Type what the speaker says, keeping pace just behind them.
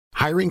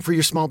Hiring for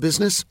your small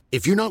business?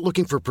 If you're not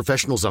looking for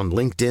professionals on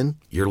LinkedIn,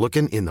 you're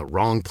looking in the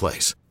wrong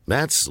place.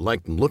 That's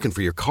like looking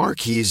for your car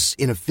keys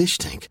in a fish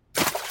tank.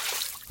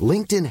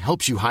 LinkedIn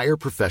helps you hire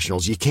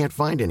professionals you can't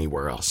find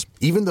anywhere else,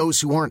 even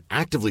those who aren't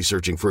actively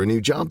searching for a new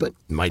job but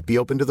might be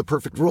open to the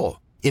perfect role.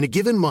 In a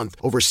given month,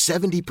 over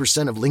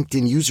 70% of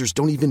LinkedIn users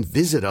don't even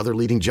visit other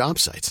leading job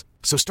sites.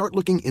 So start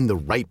looking in the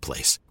right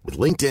place. With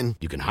LinkedIn,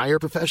 you can hire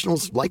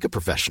professionals like a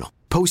professional.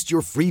 Post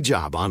your free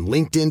job on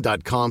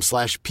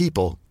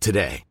linkedin.com/people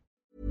today.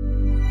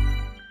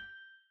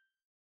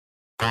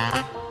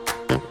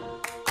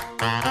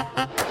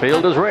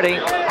 Field is ready.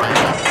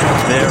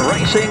 They're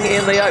racing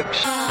in the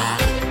Oaks.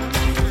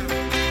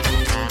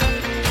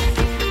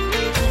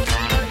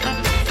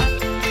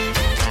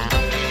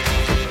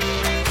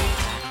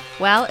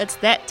 Well, it's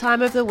that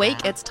time of the week.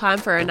 It's time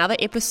for another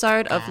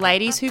episode of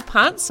Ladies Who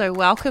Punt. So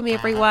welcome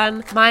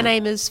everyone. My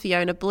name is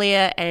Fiona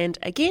Blair and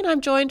again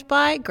I'm joined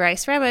by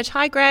Grace Ramage.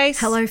 Hi Grace.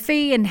 Hello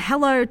Fee and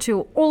hello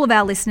to all of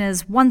our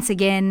listeners. Once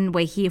again,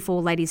 we're here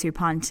for Ladies Who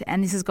Punt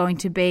and this is going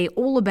to be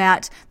all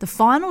about the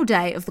final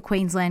day of the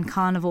Queensland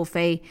Carnival,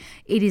 Fee.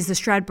 It is the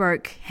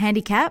Stradbroke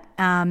handicap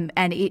and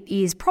it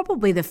is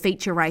probably the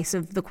feature race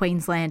of the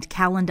Queensland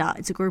calendar.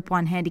 It's a Group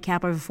 1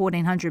 handicap over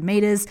 1,400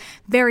 metres,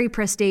 very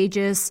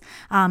prestigious.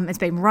 It's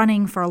been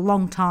running for a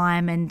long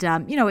time and,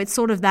 it's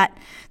sort of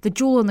the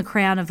jewel in the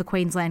crown of the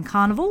Queensland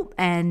Carnival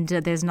and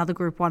there's another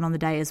Group 1 on the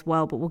day as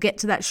well. But we'll get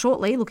to that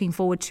shortly. Looking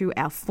forward to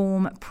our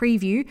form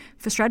preview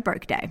for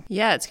Stradbroke Day.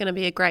 Yeah, it's going to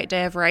be a great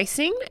day of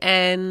racing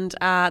and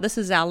this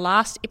is our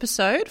last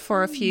episode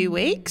for a few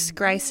weeks.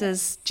 Grace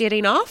is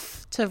jetting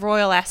off to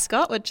Royal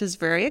Ascot, which is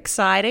very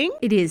exciting.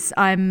 It is.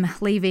 I'm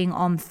leaving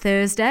on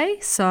Thursday,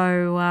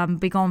 so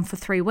be gone for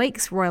 3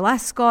 weeks. Royal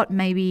Ascot,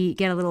 maybe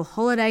get a little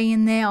holiday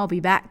in there. I'll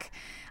be back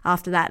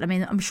after that. I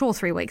mean, I'm sure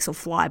 3 weeks will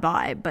fly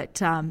by,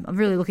 but I'm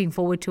really looking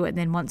forward to it. And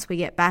then once we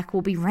get back,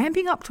 we'll be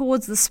ramping up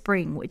towards the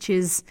spring, which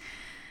is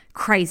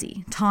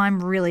crazy.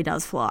 Time really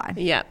does fly.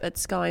 Yeah,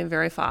 it's going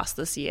very fast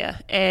this year.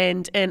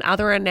 And in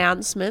other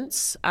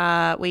announcements,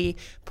 we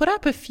put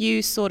up a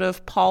few sort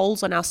of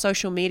polls on our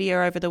social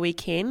media over the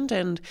weekend,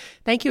 and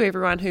thank you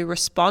everyone who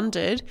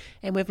responded.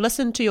 And we've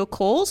listened to your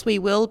calls. We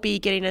will be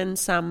getting in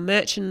some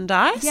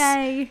merchandise.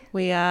 Yay!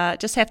 We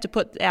just have to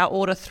put our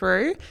order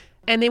through.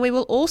 And then we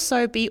will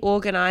also be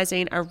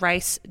organising a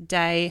race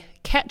day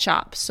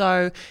catch-up.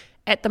 So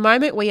at the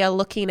moment, we are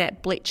looking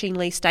at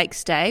Bletchingley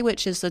Stakes Day,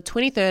 which is the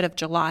 23rd of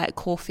July at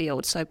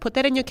Caulfield. So put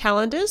that in your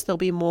calendars. There'll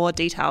be more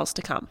details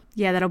to come.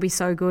 Yeah, that'll be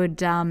so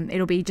good.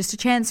 It'll be just a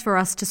chance for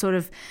us to sort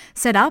of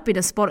set up in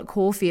a spot at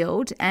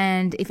Caulfield.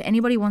 And if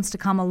anybody wants to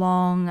come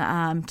along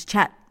to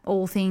chat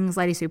all things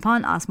Ladies Who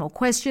Punt, ask more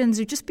questions,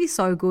 it'd just be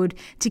so good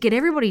to get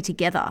everybody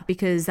together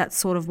because that's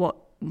sort of what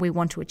we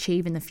want to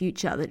achieve in the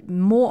future. That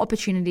more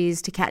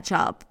opportunities to catch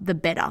up, the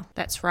better.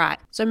 That's right.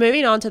 So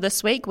moving on to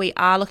this week, we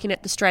are looking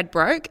at the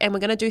Stradbroke and we're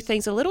going to do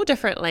things a little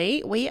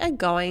differently. We are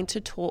going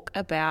to talk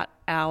about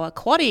our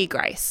Quaddie,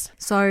 Grace.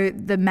 So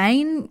the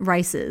main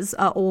races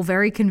are all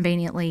very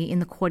conveniently in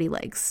the Quaddie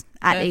legs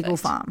at Perfect. Eagle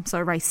Farm. So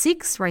race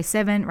 6, race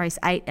 7, race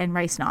 8 and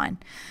race 9.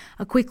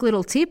 A quick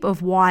little tip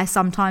of why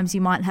sometimes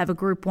you might have a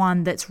Group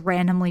 1 that's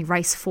randomly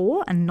race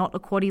 4 and not a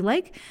Quaddie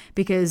leg,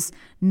 because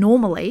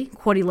normally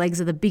Quaddie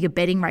legs are the bigger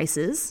betting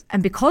races.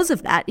 And because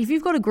of that, if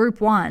you've got a Group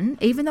 1,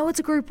 even though it's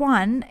a Group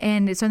 1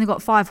 and it's only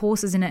got 5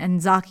 horses in it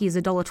and Zaki is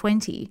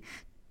 $1.20,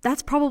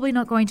 that's probably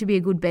not going to be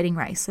a good betting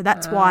race. So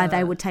that's why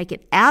they would take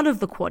it out of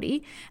the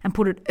Quaddie and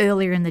put it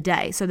earlier in the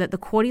day so that the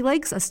Quaddie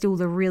legs are still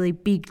the really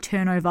big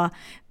turnover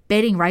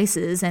betting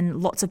races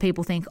and lots of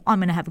people think, I'm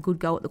going to have a good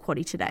go at the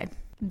Quaddie today.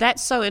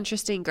 That's so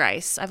interesting,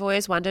 Grace. I've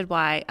always wondered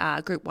why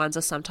Group 1s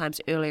are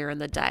sometimes earlier in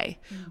the day.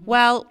 Mm-hmm.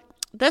 Well,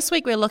 this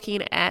week we're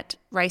looking at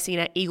racing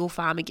at Eagle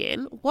Farm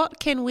again. What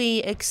can we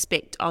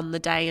expect on the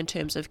day in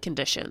terms of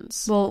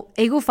conditions? Well,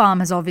 Eagle Farm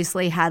has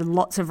obviously had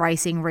lots of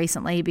racing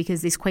recently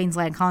because this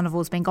Queensland Carnival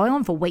has been going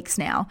on for weeks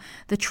now.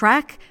 The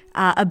track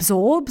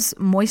absorbs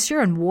moisture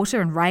and water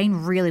and rain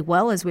really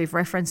well, as we've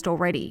referenced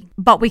already.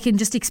 But we can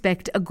just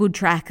expect a good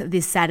track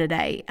this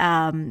Saturday.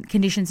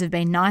 Conditions have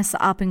been nice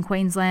up in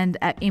Queensland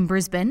in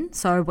Brisbane.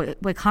 So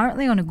we're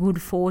currently on a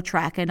good 4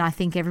 track and I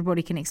think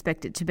everybody can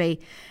expect it to be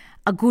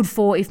a good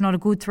 4, if not a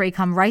good 3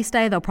 come race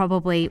day. They'll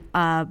probably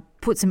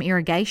put some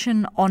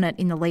irrigation on it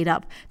in the lead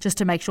up just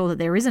to make sure that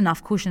there is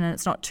enough cushion and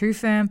it's not too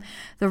firm.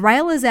 The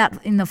rail is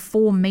out in the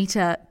 4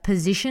 metre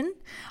position.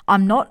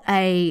 I'm not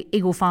a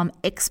Eagle Farm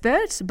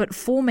expert, but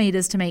 4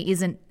 metres to me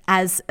isn't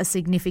as a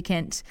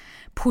significant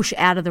push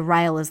out of the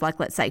rail as like,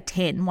 let's say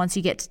 10. Once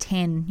you get to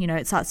 10,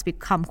 it starts to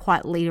become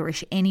quite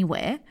leaderish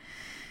anywhere.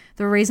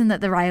 The reason that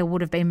the rail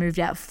would have been moved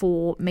out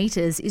 4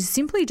 metres is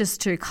simply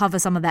just to cover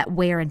some of that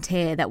wear and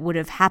tear that would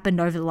have happened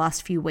over the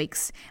last few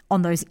weeks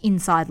on those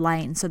inside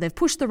lanes. So they've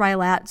pushed the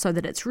rail out so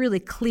that it's really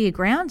clear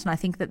ground, and I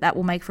think that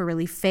will make for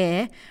really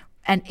fair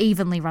and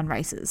evenly run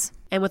races.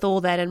 And with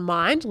all that in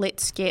mind,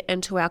 let's get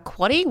into our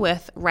Quaddie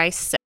with race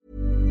 6.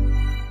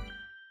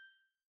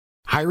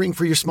 Hiring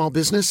for your small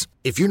business?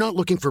 If you're not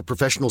looking for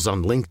professionals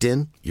on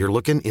LinkedIn, you're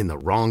looking in the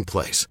wrong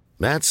place.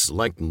 That's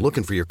like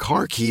looking for your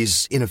car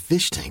keys in a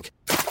fish tank.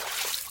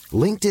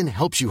 LinkedIn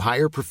helps you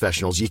hire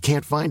professionals you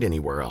can't find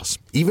anywhere else,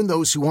 even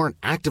those who aren't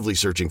actively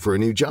searching for a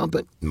new job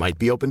but might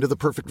be open to the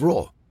perfect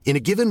role. In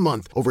a given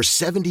month, over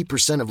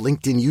 70% of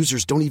LinkedIn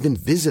users don't even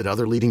visit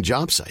other leading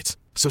job sites.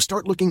 So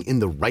start looking in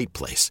the right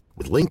place.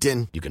 With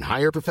LinkedIn, you can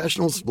hire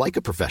professionals like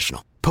a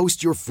professional.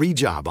 Post your free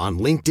job on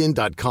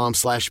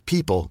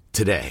linkedin.com/people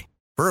today.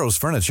 Burrow's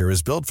furniture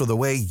is built for the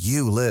way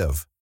you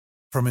live.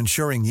 From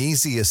ensuring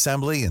easy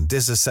assembly and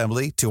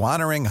disassembly to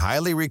honoring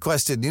highly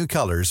requested new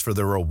colors for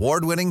their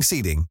award-winning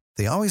seating,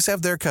 they always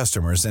have their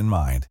customers in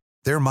mind.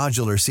 Their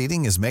modular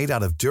seating is made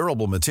out of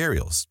durable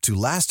materials to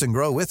last and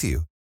grow with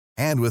you.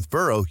 And with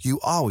Burrow,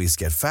 you always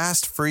get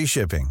fast, free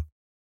shipping.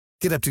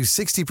 Get up to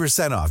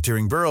 60% off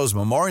during Burrow's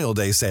Memorial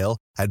Day sale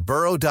at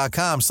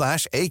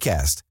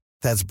burrow.com/ACAST.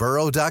 That's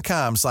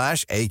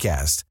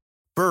burrow.com/ACAST.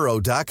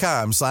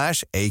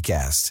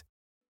 burrow.com/ACAST.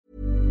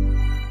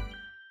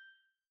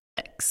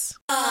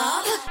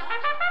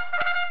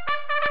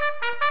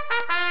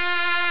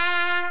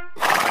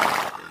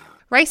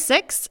 Race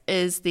 6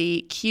 is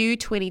the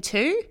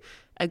Q22,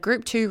 a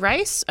Group 2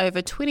 race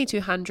over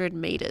 2,200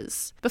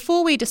 metres.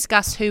 Before we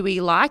discuss who we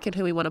like and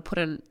who we want to put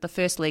in the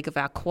first leg of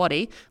our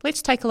quaddie,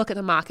 let's take a look at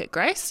the market,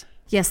 Grace.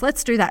 Yes,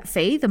 let's do that,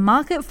 Fee. The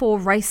market for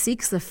race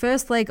 6, the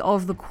first leg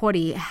of the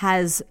quaddie,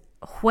 has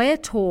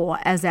Quaddie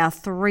as our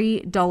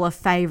 $3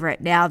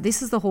 favourite. Now,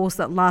 this is the horse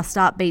that last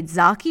start beat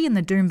Zaki in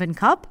the Doomben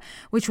Cup,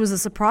 which was a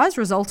surprise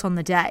result on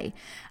the day.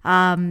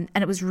 And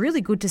it was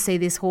really good to see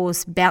this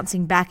horse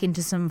bouncing back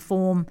into some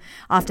form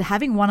after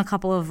having won a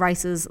couple of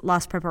races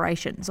last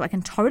preparation. So I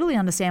can totally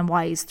understand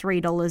why he's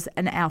 $3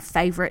 and our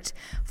favourite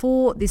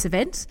for this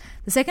event.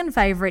 The second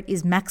favourite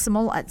is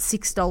Maximal at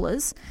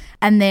 $6.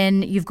 And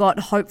then you've got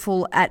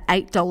Hopeful at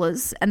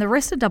 $8. And the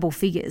rest are double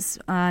figures.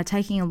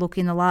 Taking a look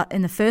in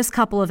the first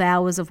couple of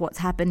hours of what's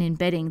happened in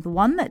betting, the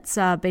one that's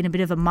been a bit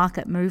of a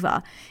market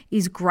mover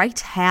is Great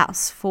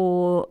House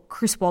for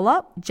Chris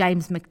Waller,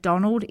 James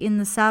McDonald in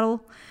the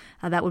saddle.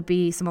 That would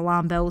be some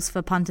alarm bells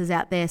for punters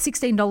out there.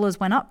 $16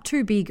 went up,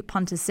 two big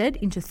punters said,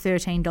 into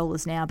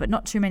 $13 now, but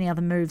not too many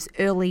other moves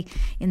early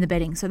in the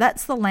betting. So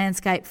that's the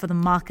landscape for the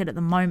market at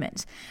the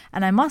moment.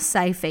 And I must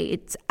say, Fee,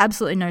 it's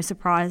absolutely no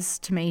surprise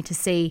to me to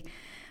see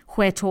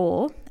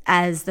Quaddie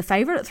as the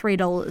favourite at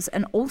 $3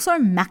 and also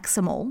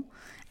Maximal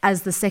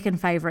as the second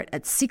favourite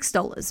at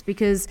 $6,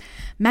 because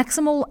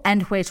Maximal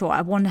and Quaddie,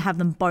 I want to have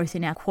them both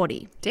in our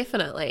quaddie.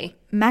 Definitely.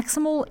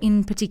 Maximal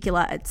in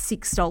particular at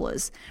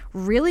 $6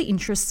 really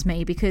interests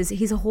me because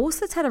he's a horse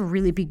that's had a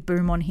really big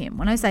boom on him.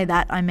 When I say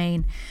that, I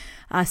mean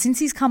since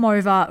he's come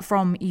over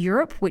from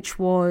Europe,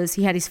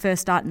 he had his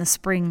first start in the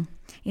spring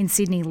in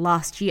Sydney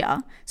last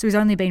year, so he's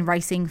only been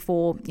racing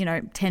for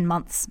 10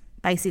 months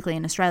basically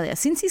in Australia.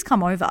 Since he's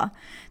come over,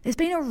 there's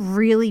been a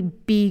really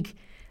big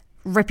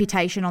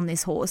reputation on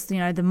this horse.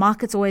 The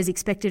market's always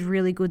expected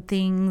really good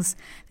things.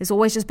 There's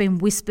always just been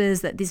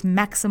whispers that this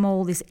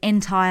Maximal, this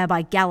Entire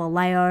by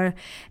Galileo,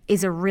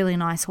 is a really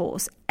nice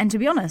horse. And to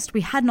be honest,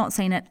 we had not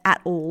seen it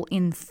at all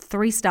in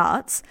 3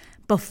 starts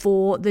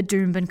before the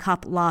Doomben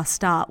Cup last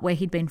start, where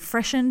he'd been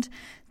freshened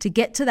to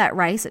get to that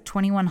race at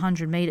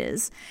 2,100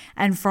 metres.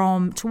 And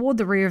from toward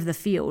the rear of the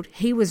field,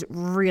 he was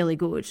really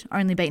good,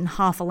 only beaten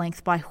half a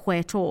length by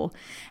Quaddie.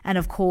 And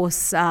of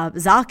course,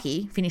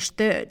 Zaki finished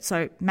third,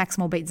 so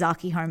Maximal beat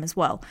Zaki home as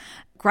well.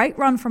 Great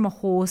run from a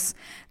horse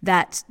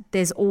that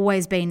there's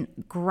always been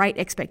great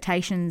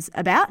expectations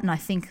about, and I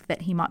think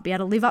that he might be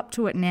able to live up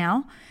to it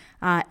now.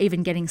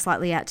 Even getting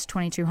slightly out to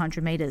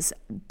 2,200 metres.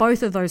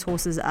 Both of those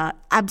horses are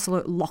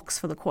absolute locks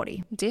for the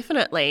quaddie.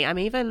 Definitely. I'm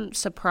even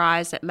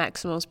surprised at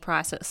Maximal's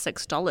price at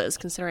 $6,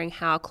 considering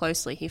how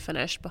closely he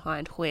finished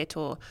behind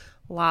Quaddie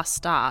last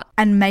start.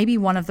 And maybe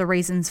one of the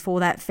reasons for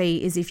that,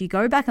 Fee, is if you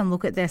go back and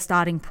look at their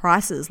starting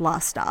prices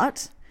last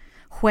start,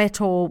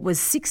 Quaddie was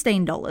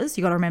 $16.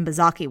 You got to remember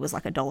Zaki was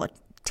like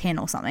 $1.10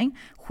 or something.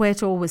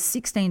 Quaddie was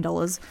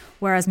 $16,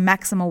 whereas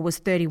Maximal was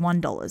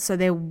 $31. So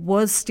there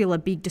was still a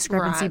big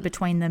discrepancy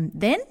between them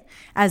then,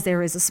 as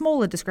there is a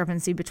smaller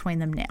discrepancy between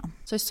them now.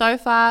 So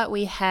far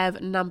we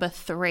have number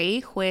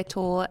 3,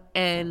 Quaddie,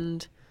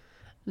 and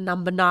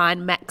number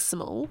 9,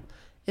 Maximal.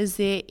 Is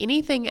there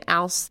anything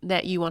else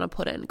that you want to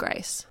put in,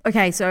 Grace?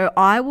 Okay, so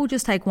I will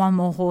just take one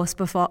more horse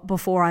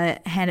before I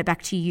hand it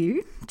back to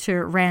you to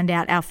round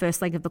out our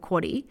first leg of the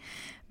quaddie.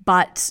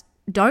 But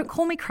don't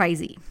call me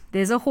crazy.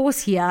 There's a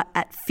horse here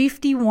at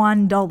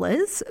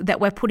 $51 that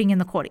we're putting in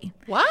the quaddie.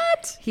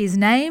 What? His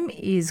name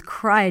is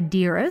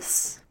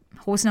Cryodiris,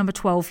 horse number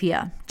 12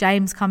 here.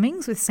 James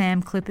Cummings with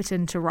Sam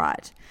Clipperton to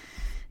ride.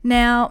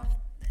 Now,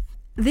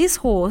 this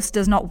horse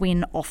does not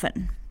win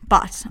often,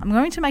 but I'm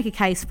going to make a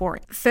case for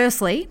it.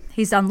 Firstly,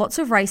 he's done lots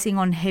of racing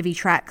on heavy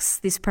tracks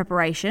this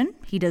preparation.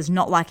 He does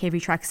not like heavy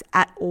tracks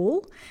at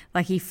all.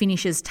 Like, he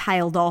finishes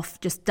tailed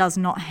off, just does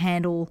not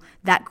handle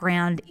that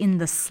ground in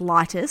the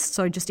slightest.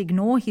 So just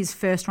ignore his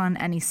first run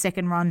and his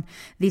second run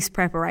this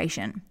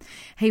preparation.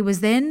 He was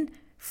then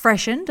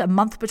freshened a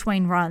month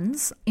between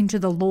runs into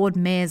the Lord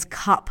Mayor's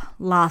Cup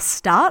last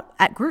start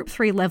at Group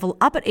 3 level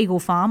up at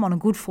Eagle Farm on a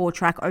good 4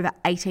 track over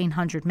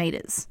 1,800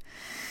 metres.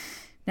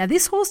 Now,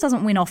 this horse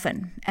doesn't win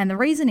often, and the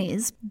reason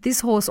is this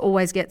horse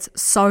always gets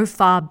so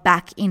far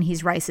back in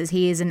his races.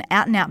 He is an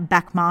out-and-out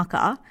back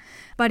marker,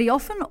 but he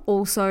often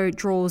also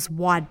draws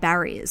wide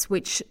barriers,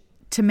 which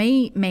to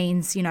me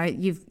means,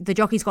 the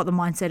jockey's got the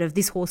mindset of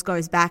this horse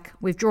goes back,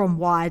 we've drawn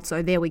wide,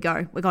 so there we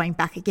go, we're going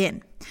back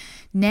again.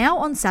 Now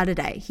on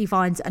Saturday, he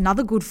finds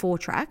another good 4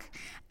 track,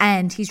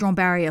 and he's drawn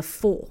barrier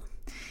 4.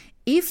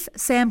 If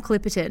Sam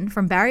Clipperton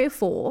from barrier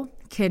 4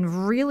 can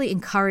really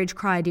encourage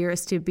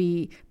Quaddie to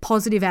be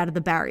positive out of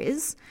the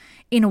barriers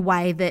in a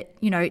way that,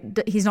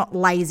 he's not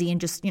lazy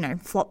and just,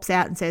 flops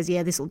out and says,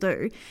 yeah, this will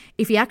do.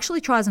 If he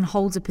actually tries and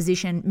holds a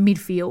position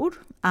midfield,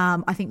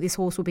 I think this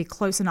horse will be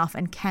close enough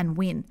and can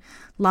win.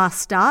 Last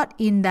start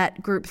in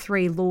that Group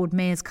 3 Lord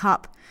Mayor's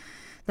Cup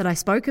that I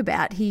spoke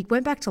about, he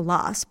went back to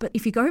last. But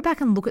if you go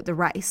back and look at the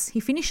race, he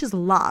finishes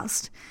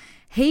last.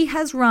 He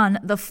has run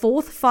the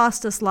 4th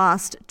fastest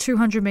last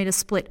 200-metre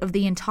split of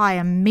the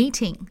entire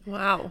meeting.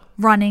 Wow.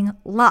 Running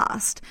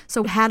last.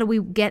 So how do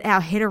we get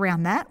our head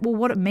around that? Well,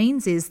 what it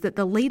means is that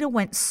the leader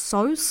went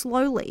so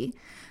slowly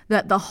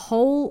that the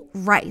whole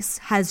race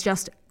has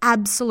just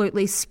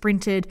absolutely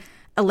sprinted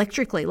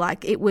electrically.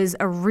 Like it was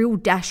a real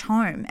dash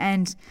home.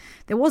 And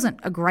there wasn't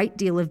a great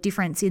deal of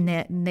difference in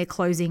their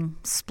closing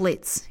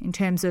splits in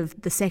terms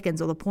of the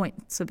seconds or the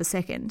points of a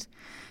second.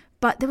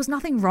 But there was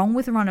nothing wrong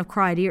with the run of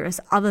Quaddie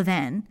other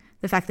than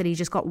the fact that he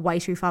just got way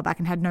too far back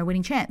and had no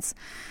winning chance.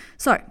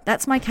 So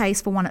that's my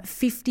case for one at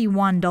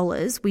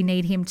 $51. We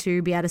need him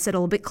to be able to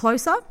settle a bit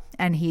closer,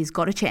 and he's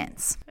got a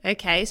chance.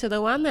 Okay, so the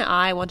one that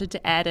I wanted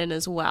to add in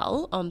as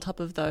well, on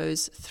top of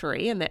those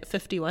 3 and that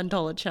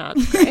 $51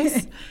 chance,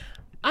 Grace,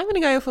 I'm going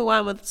to go for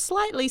one with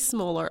slightly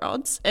smaller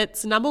odds.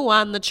 It's number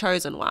 1, the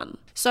Chosen One.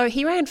 So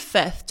he ran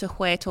 5th to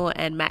Huetor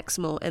and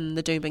Maximal in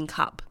the Doomben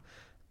Cup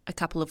a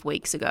couple of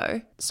weeks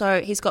ago.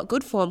 So he's got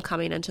good form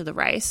coming into the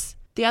race.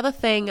 The other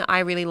thing I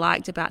really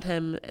liked about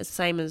him,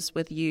 same as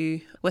with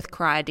you, with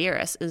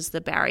Quaddie, is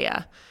the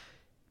barrier.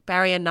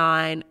 Barrier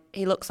 9,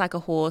 he looks like a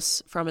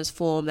horse from his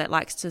form that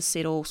likes to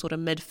settle sort of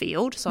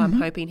midfield. So I'm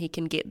hoping he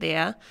can get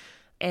there.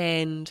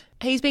 And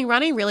he's been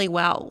running really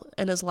well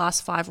in his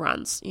last 5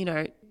 runs.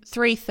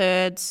 3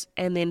 thirds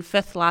and then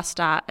 5th last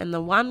start. And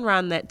the one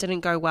run that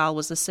didn't go well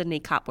was the Sydney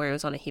Cup where he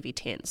was on a heavy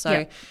 10.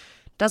 So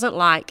doesn't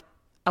like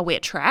a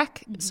wet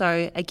track.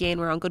 So again,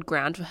 we're on good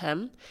ground for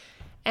him.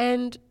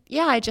 And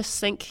yeah, I just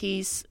think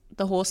he's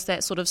the horse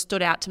that sort of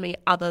stood out to me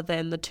other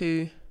than the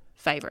 2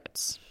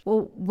 favourites.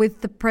 Well,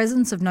 with the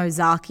presence of no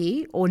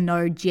Zaki or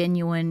no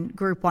genuine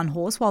Group 1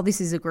 horse, while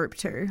this is a Group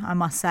 2, I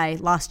must say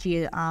last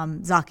year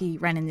Zaki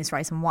ran in this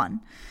race and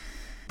won.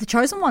 The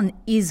Chosen One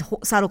is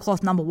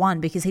saddlecloth number 1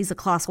 because he's the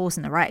class horse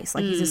in the race.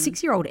 Like he's a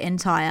 6-year-old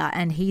entire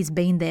and he's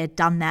been there,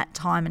 done that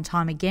time and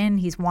time again.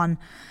 He's won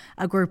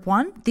a Group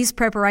 1 this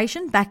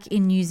preparation back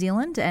in New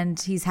Zealand, and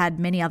he's had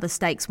many other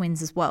stakes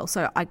wins as well.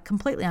 So I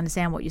completely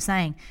understand what you're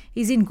saying.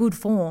 He's in good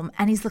form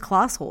and he's the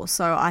class horse.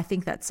 So I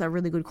think that's a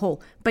really good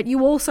call. But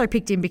you also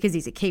picked him because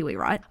he's a Kiwi,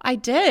 right? I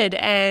did.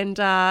 And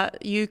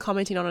you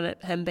commenting on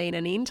it, him being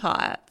an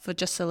entire, for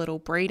just a little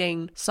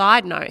breeding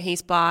side note,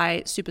 he's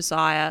by Super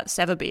Sire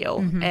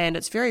Savabeel. And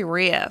it's very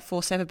rare for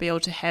Savabeel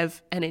to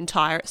have an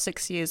entire at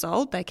 6 years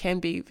old. They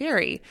can be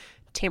very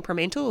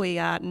temperamental. We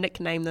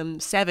nickname them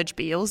savage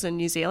beals in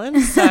New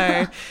Zealand.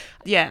 So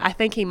yeah, I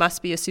think he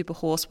must be a super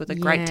horse with a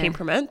great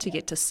temperament to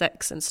get to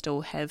 6 and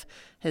still have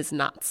his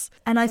nuts.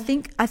 And I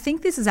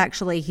think this is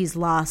actually his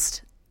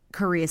last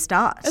career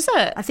start. Is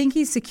it? I think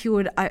he's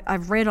secured,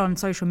 I've read on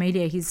social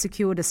media, he's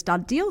secured a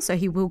stud deal, so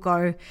he will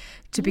go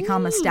to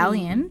become a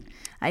stallion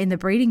in the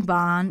breeding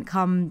barn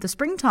come the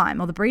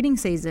springtime or the breeding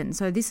season.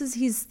 So this is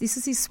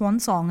his swan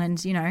song,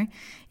 and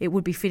it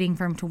would be fitting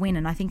for him to win,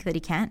 and I think that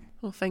he can.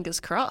 Well, fingers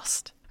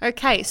crossed.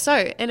 Okay,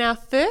 so in our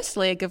first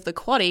leg of the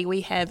quaddie,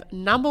 we have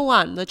number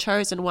 1, the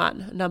Chosen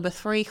One, number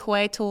 3,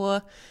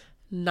 Huetor,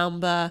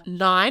 number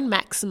 9,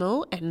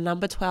 Maximal, and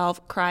number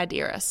 12,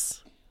 Quaddie.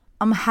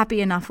 I'm happy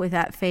enough with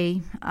that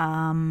fee.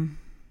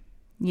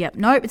 Yep.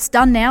 Nope, it's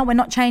done now. We're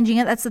not changing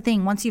it. That's the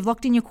thing. Once you've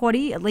locked in your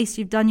quaddie, at least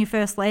you've done your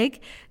first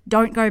leg.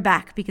 Don't go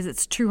back because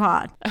it's too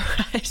hard. All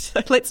right,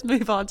 so let's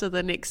move on to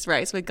the next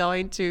race. We're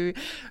going to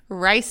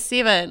race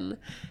 7.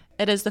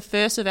 It is the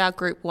first of our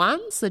Group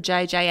 1s, the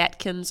JJ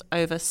Atkins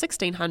over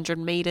 1,600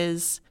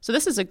 metres. So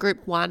this is a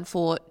Group 1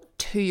 for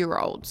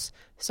 2-year-olds.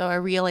 So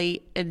a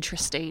really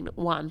interesting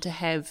one to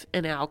have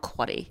in our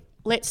quaddie.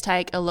 Let's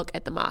take a look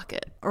at the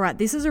market. All right,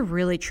 this is a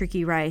really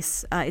tricky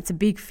race. It's a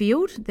big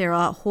field. There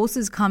are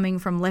horses coming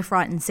from left,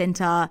 right and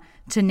centre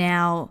to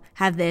now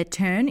have their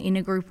turn in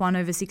a Group 1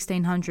 over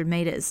 1,600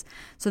 metres.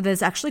 So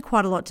there's actually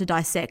quite a lot to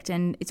dissect,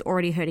 and it's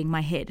already hurting my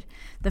head.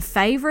 The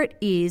favourite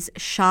is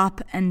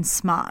Sharp and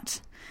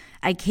Smart,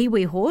 a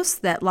Kiwi horse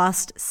that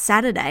last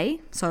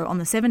Saturday, so on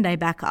the 7-day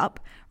backup,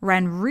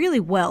 ran really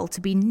well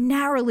to be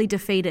narrowly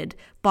defeated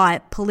by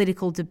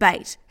Political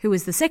Debate, who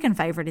is the second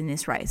favourite in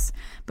this race.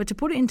 But to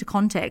put it into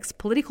context,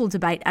 Political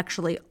Debate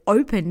actually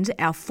opened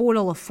our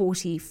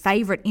 $4.40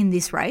 favourite in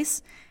this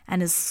race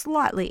and has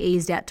slightly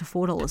eased out to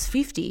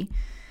 $4.50.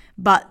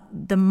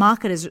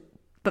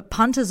 But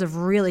punters have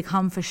really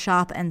come for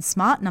Sharp and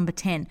Smart, number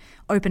 10,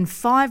 opened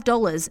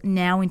 $5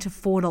 now into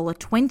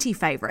 $4.20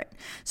 favourite.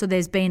 So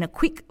there's been a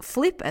quick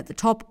flip at the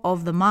top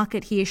of the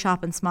market here.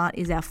 Sharp and Smart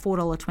is our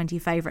 $4.20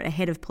 favourite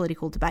ahead of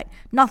Political Debate.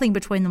 Nothing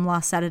between them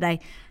last Saturday.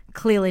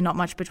 Clearly not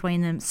much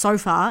between them so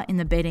far in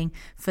the betting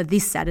for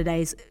this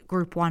Saturday's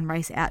Group 1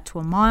 race out to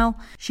a mile.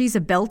 She's a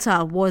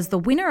Belter was the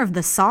winner of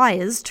the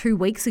Sires 2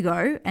 weeks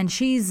ago, and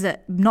she's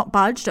not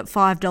budged at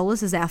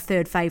 $5 as our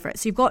third favourite.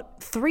 So you've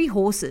got 3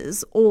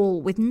 horses, all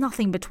with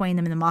nothing between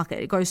them in the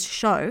market. It goes to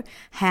show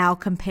how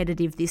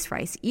competitive this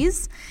race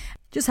is.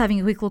 Just having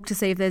a quick look to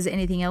see if there's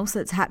anything else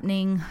that's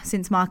happening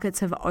since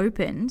markets have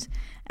opened.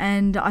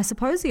 And I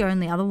suppose the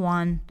only other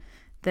one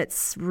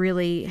that's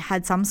really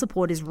had some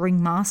support is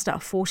Ringmaster,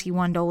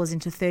 $41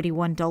 into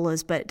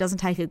 $31, but it doesn't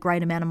take a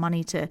great amount of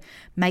money to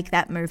make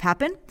that move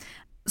happen.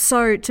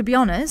 So to be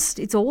honest,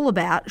 it's all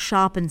about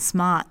Sharp and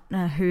Smart,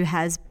 who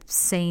has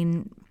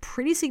seen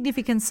pretty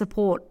significant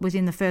support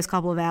within the first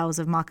couple of hours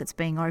of markets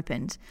being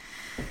opened.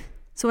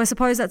 So I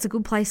suppose that's a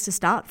good place to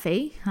start,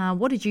 Fee.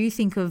 What did you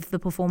think of the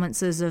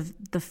performances of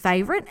the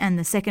favourite and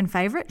the second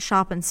favourite,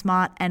 Sharp and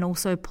Smart, and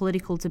also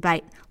Political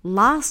Debate,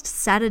 last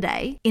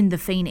Saturday in the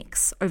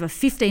Phoenix, over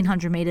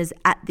 1,500 metres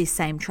at this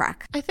same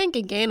track? I think,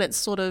 again, it's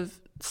sort of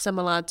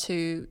similar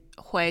to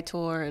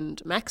Huetor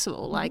and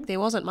Maximal. Like, there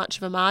wasn't much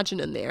of a margin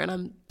in there, and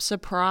I'm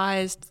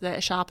surprised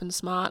that Sharp and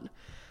Smart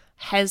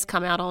has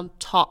come out on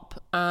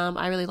top.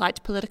 I really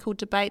liked Political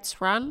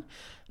Debate's run.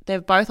 They're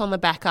both on the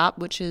back up,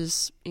 which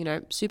is,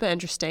 super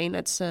interesting.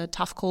 It's a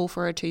tough call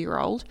for a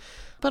 2-year-old.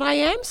 But I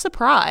am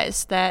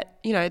surprised that,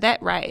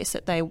 that race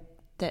that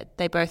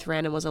they both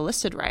ran and was a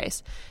listed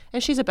race,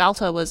 and She's a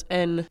Belter was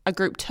in a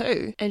Group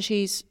 2 and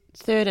she's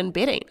third in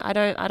betting. I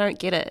don't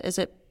get it. Is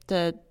it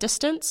the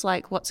distance?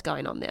 Like, what's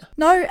going on there?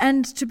 No,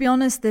 and to be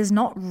honest, there's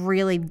not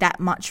really that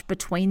much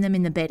between them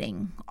in the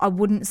betting. I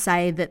wouldn't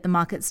say that the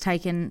market's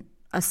taken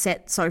a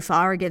set so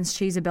far against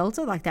She's a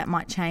Belter. Like, that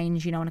might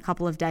change, in a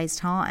couple of days'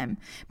 time.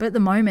 But at the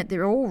moment,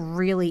 they're all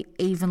really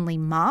evenly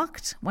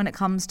marked when it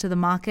comes to the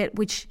market,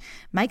 which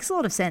makes a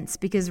lot of sense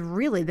because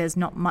really there's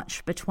not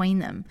much between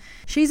them.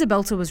 She's a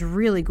Belter was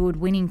really good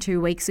winning 2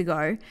 weeks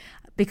ago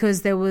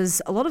because there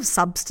was a lot of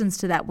substance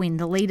to that win.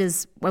 The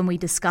leaders, when we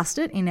discussed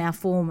it in our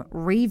form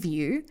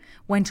review,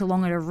 went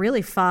along at a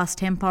really fast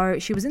tempo.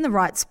 She was in the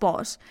right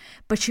spot,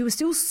 but she was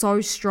still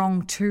so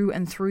strong to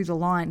and through the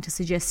line to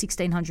suggest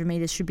 1,600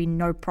 metres should be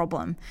no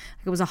problem.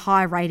 It was a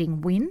high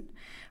rating win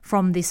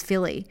from this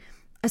filly.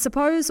 I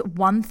suppose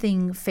one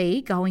thing,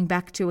 Fee, going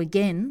back to,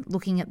 again,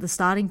 looking at the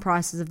starting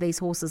prices of these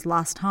horses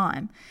last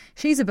time,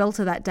 She's a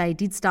Belter that day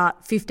did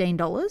start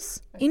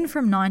 $15, in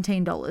from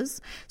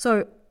 $19.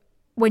 So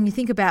when you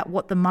think about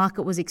what the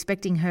market was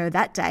expecting her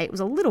that day, it was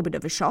a little bit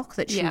of a shock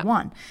that she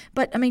won.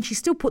 But, she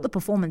still put the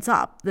performance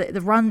up. The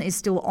run is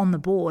still on the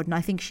board, and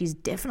I think she's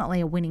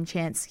definitely a winning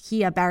chance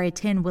here. Barrier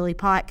 10, Willie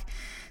Pike,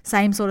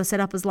 same sort of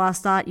setup as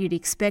last start. You'd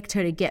expect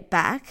her to get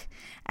back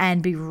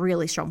and be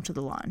really strong to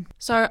the line.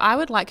 So I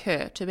would like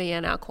her to be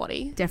in our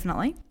quaddie.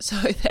 Definitely. So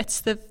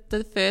that's the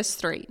first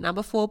 3.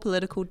 Number 4,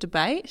 Political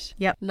Debate.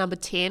 Yep. Number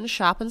 10,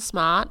 Sharp and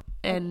Smart.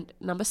 And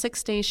number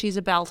 16, She's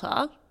a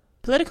Belter.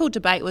 Political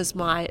Debate was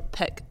my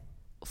pick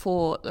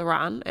for the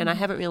run, and I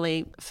haven't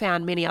really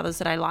found many others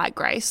that I like,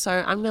 Grace. So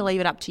I'm going to leave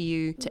it up to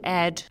you to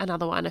add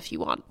another one if you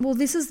want. Well,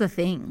 this is the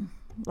thing.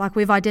 Like,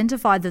 we've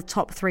identified the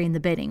top 3 in the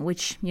betting,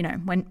 which,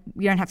 when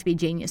you don't have to be a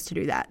genius to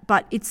do that.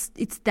 But it's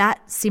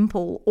that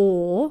simple,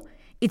 or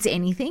it's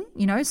anything,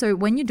 So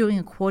when you're doing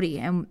a quaddie,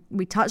 and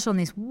we touched on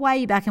this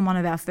way back in one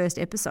of our first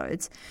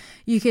episodes,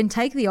 you can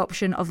take the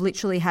option of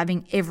literally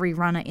having every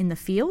runner in the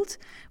field,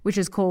 which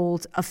is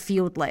called a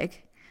field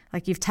leg.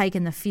 Like, you've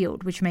taken the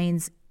field, which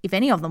means if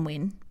any of them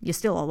win, you're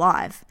still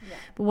alive. Yeah.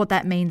 But what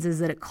that means is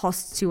that it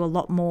costs you a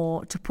lot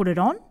more to put it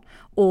on,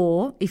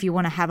 or if you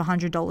want to have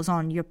 $100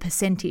 on, your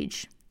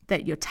percentage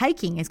that you're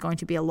taking is going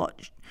to be a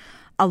lot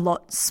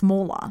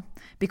smaller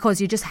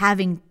because you're just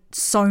having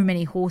so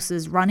many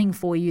horses running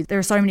for you. There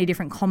are so many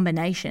different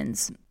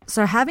combinations.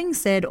 So having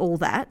said all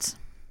that,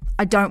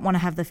 I don't want to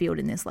have the field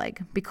in this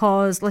leg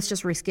because let's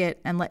just risk it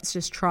and let's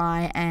just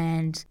try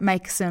and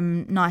make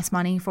some nice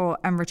money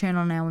and return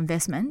on our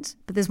investment.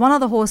 But there's one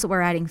other horse that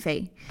we're adding,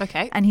 Fee.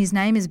 Okay. And his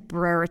name is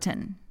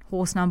Brereton,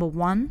 horse number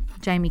 1,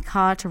 Jamie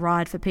Carr, to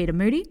ride for Peter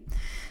Moody.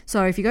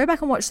 So if you go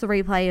back and watch the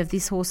replay of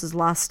this horse's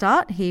last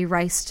start, he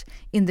raced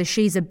in the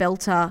She's a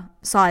Belter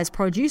size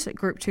produce at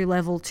Group 2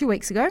 level 2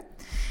 weeks ago.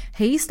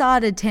 He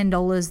started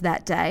 $10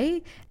 that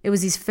day. It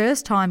was his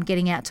first time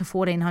getting out to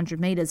 1,400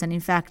 metres, and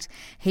in fact,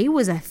 he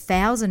was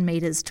 1,000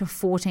 metres to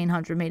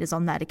 1,400 metres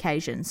on that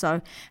occasion,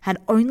 so had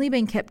only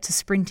been kept to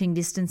sprinting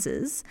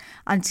distances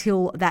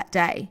until that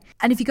day.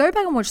 And if you go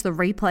back and watch the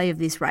replay of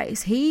this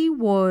race, he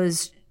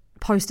was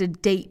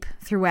posted deep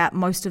throughout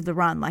most of the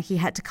run. Like, he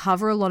had to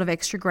cover a lot of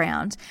extra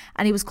ground,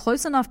 and he was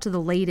close enough to the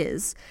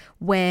leaders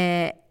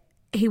where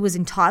he was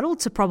entitled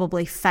to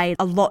probably fade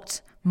a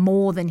lot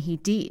more than he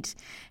did.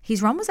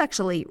 His run was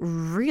actually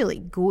really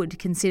good,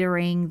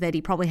 considering that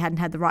he probably hadn't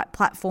had the right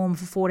platform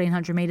for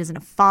 1400 metres and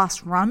a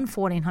fast run,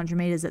 1400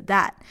 metres at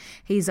that.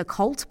 He's a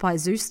colt by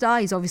Zoostar.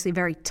 He's obviously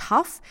very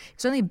tough.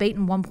 He's only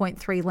beaten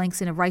 1.3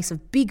 lengths in a race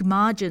of big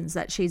margins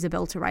that She's a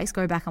Belter race.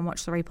 Go back and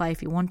watch the replay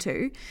if you want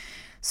to.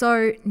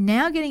 So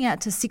now getting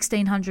out to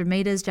 1600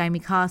 metres, Jamie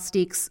Carr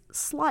sticks.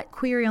 Slight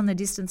query on the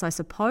distance, I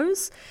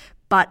suppose,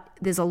 but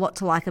there's a lot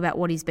to like about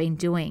what he's been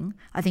doing.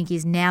 I think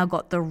he's now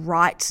got the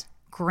right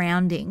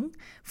grounding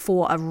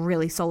for a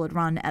really solid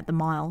run at the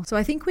mile. So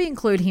I think we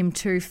include him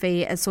too,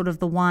 Fee, as sort of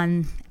the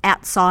one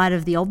outside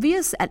of the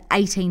obvious at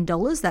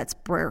 $18. That's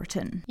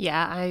Brereton.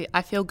 Yeah,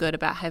 I feel good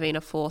about having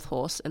a fourth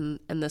horse in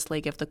this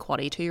league of the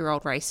Quaddie.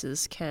 2-year-old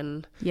races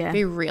can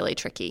be really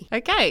tricky.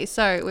 Okay,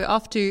 so we're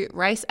off to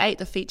race 8,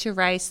 the feature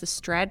race, the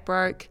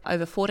Stradbroke,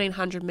 over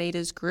 1400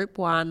 metres, Group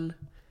 1.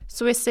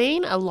 So we're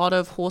seeing a lot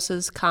of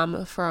horses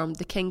come from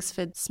the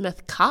Kingsford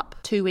Smith Cup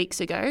 2 weeks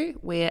ago,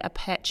 where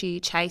Apache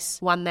Chase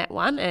won that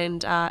one,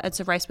 and it's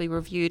a race we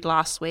reviewed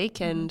last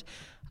week, and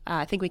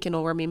I think we can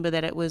all remember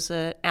that it was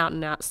an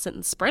out-and-out sit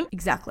and sprint.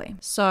 Exactly.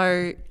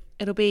 So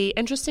it'll be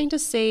interesting to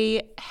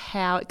see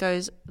how it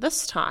goes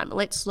this time.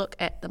 Let's look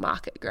at the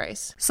market,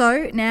 Grace.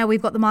 So now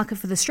we've got the market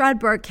for the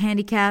Stradbroke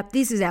handicap.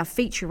 This is our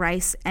feature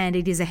race, and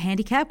it is a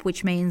handicap,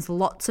 which means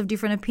lots of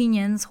different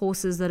opinions,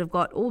 horses that have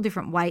got all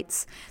different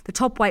weights. The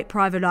top weight,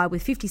 Private Eye,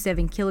 with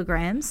 57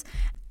 kilograms,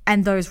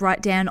 and those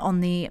right down on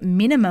the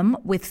minimum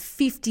with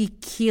 50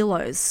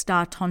 kilos,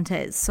 Star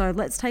Tontes. So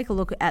let's take a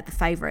look at the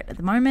favourite at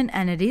the moment,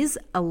 and it is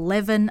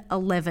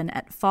 11:11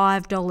 at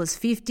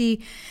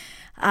 $5.50.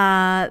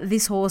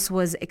 This horse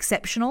was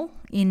exceptional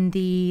in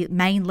the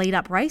main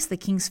lead-up race, the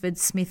Kingsford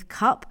Smith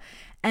Cup,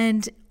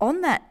 and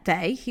on that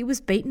day he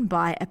was beaten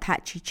by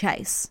Apache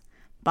Chase.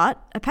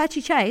 But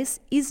Apache Chase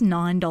is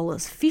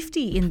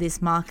 $9.50 in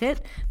this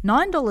market,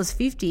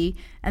 $9.50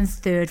 and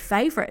third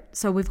favourite.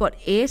 So we've got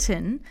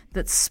Ayrton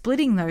that's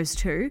splitting those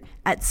two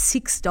at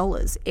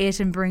 $6.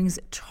 Ayrton brings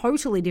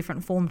totally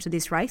different form to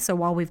this race. So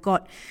while we've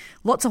got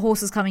lots of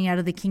horses coming out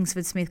of the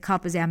Kingsford Smith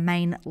Cup as our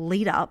main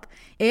lead-up,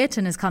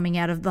 Ayrton is coming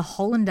out of the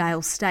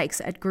Hollandale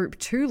Stakes at Group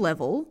 2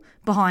 level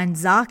behind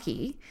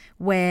Zaki,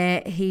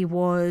 where he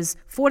was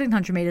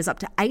 1400 metres up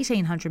to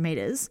 1800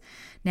 metres.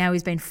 Now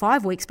he's been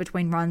 5 weeks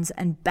between runs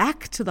and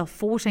back to the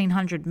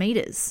 1400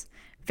 metres.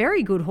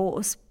 Very good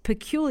horse,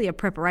 peculiar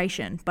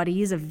preparation, but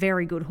he is a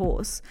very good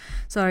horse.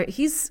 So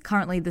he's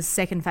currently the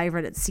second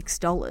favourite at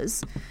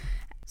 $6.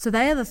 So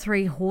they are the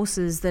three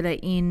horses that are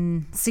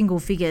in single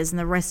figures and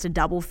the rest are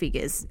double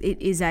figures.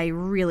 It is a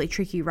really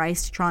tricky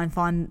race to try and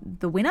find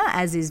the winner,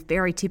 as is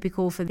very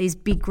typical for these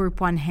big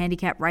Group 1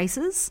 handicap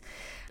races.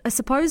 I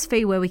suppose,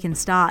 Fee, where we can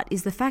start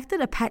is the fact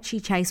that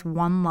Apache Chase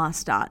won last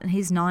start and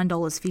he's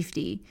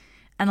 $9.50.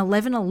 And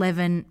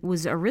 11:11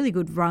 was a really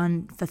good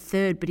run for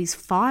third, but he's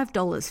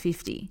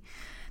 $5.50.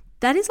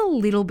 That is a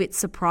little bit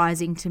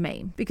surprising to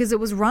me because it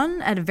was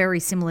run at a very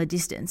similar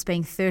distance,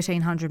 being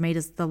 1,300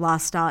 metres the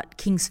last start,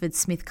 Kingsford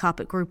Smith Cup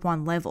at Group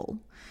 1 level.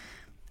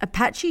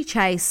 Apache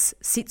Chase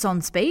sits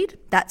on speed.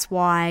 That's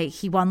why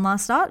he won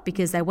last start,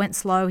 because they went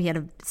slow. He had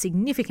a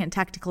significant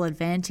tactical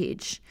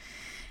advantage.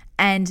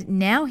 And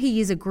now he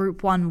is a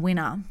Group 1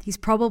 winner. He's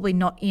probably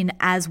not in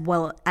as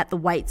well at the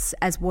weights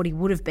as what he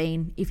would have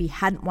been if he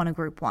hadn't won a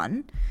Group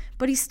 1,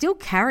 but he's still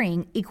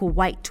carrying equal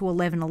weight to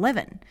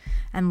 11:11.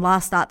 And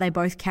last start, they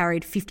both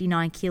carried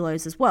 59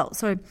 kilos as well.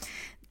 So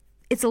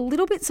it's a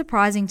little bit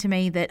surprising to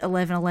me that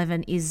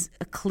 11:11 is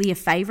a clear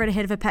favourite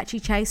ahead of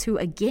Apache Chase, who,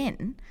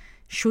 again,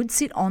 should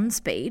sit on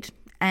speed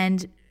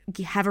and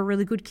have a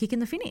really good kick in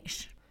the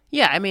finish.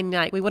 Yeah, I mean,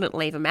 like, we wouldn't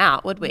leave him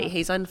out, would we? Yeah.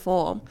 He's in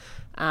form.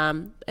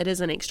 It is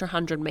an extra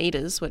 100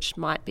 metres, which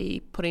might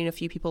be putting a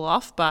few people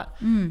off. But,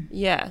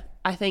 yeah,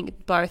 I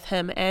think both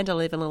him and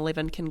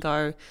 11:11 can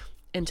go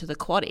into the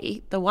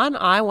Quaddie. The one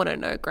I want to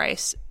know,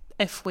 Grace,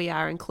 if we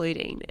are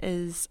including,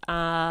 is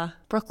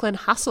Brooklyn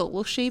Hustle.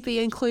 Will she be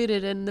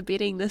included in the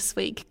betting this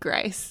week,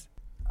 Grace?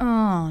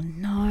 Oh,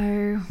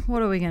 no.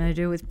 What are we going to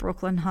do with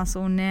Brooklyn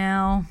Hustle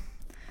now?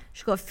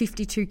 She's got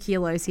 52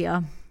 kilos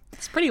here.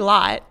 It's pretty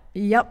light.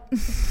 Yep.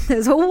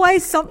 There's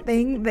always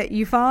something that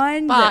you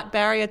find. But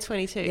barrier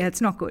 22. Yeah,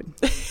 it's not good.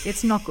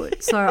 It's not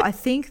good. So I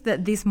think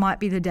that this might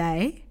be the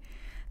day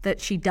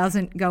that she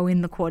doesn't go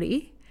in the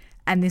Quaddie,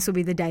 and this will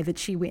be the day that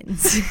she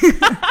wins.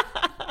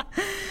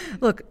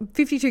 Look,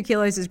 52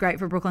 kilos is great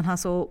for Brooklyn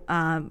Hustle.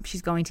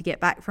 She's going to get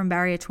back from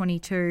barrier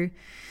 22.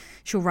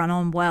 She'll run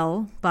on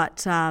well,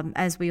 but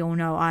as we all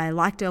know, I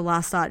liked her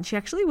last start, and she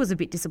actually was a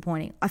bit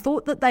disappointing. I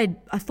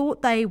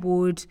thought they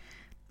would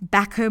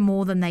back her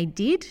more than they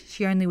did.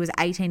 She only was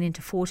 $18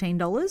 into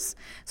 $14.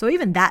 So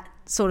even that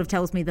sort of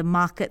tells me the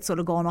market's sort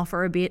of gone off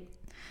her a bit.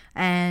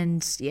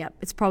 And yeah,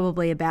 it's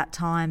probably about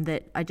time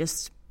that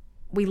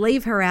we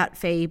leave her out,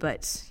 Fee,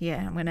 but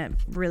yeah, I'm going to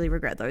really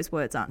regret those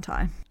words, aren't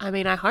I? I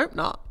mean, I hope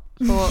not.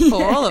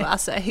 for all of our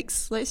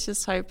sakes. Let's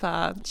just hope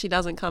she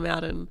doesn't come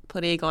out and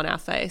put egg on our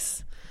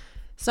face.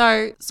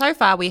 So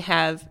far we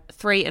have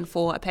 3 and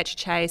 4 Apache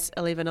Chase,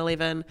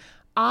 11-11.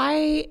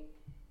 I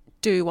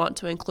do want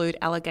to include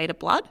Alligator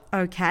Blood.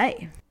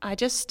 Okay. I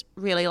just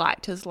really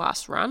liked his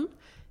last run,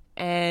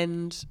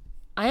 and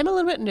I am a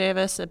little bit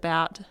nervous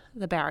about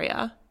the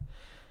barrier,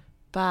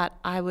 but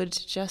I would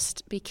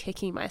just be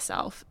kicking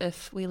myself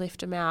if we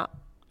left him out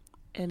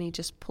and he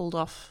just pulled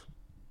off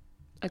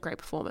a great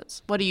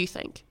performance. What do you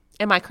think?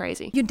 Am I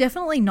crazy? You're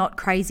definitely not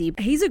crazy.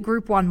 He's a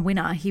Group 1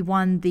 winner. He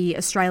won the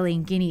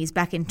Australian Guineas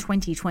back in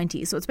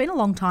 2020, so it's been a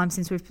long time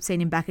since we've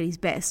seen him back at his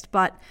best,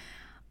 but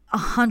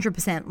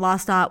 100%.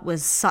 Last start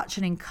was such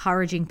an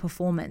encouraging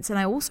performance. And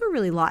I also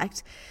really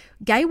liked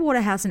Gay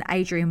Waterhouse and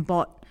Adrian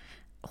Bott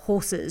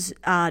horses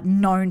are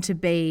known to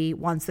be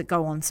ones that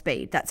go on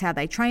speed. That's how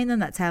they train them.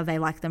 That's how they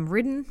like them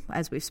ridden.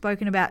 As we've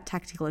spoken about,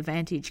 tactical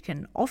advantage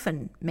can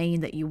often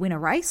mean that you win a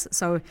race.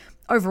 So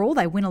overall,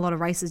 they win a lot of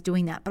races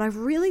doing that. But I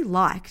really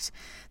liked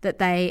that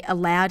they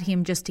allowed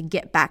him just to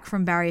get back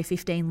from barrier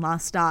 15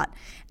 last start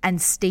and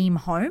steam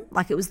home.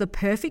 Like, it was the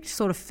perfect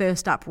sort of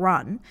first up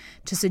run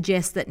to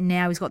suggest that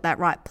now he's got that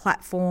right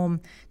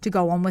platform to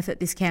go on with at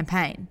this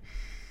campaign.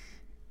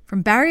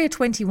 From barrier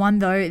 21,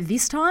 though,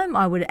 this time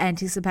I would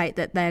anticipate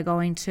that they're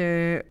going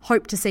to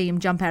hope to see him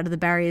jump out of the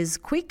barriers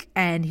quick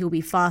and he'll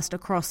be fast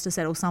across to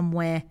settle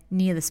somewhere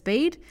near the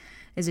speed.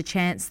 There's a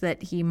chance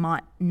that he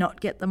might not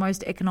get the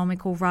most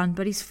economical run,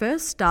 but his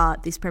first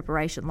start this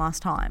preparation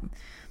last time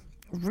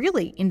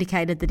really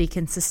indicated that he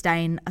can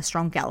sustain a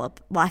strong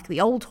gallop like the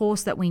old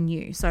horse that we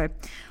knew. So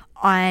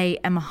I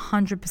am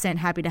 100%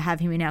 happy to have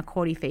him in our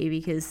Quaddie fee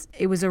because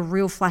it was a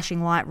real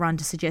flashing light run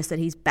to suggest that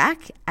he's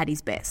back at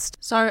his best.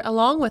 So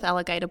along with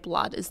Alligator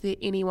Blood, is there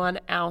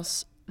anyone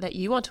else that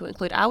you want to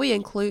include? Are we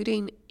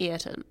including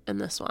Ayrton in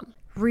this one?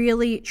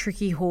 Really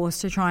tricky horse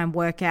to try and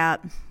work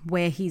out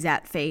where he's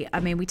at fee.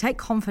 I mean, we take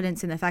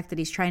confidence in the fact that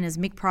his trainers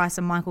Mick Price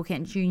and Michael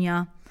Kent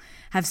Jr.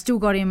 have still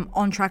got him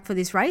on track for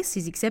this race.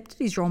 He's accepted.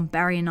 He's drawn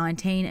barrier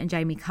 19 and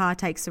Jamie Carr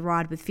takes the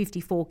ride with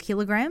 54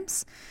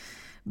 kilograms.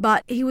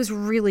 But he was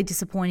really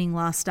disappointing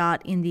last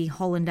start in the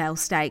Hollandale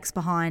Stakes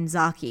behind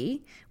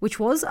Zaki, which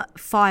was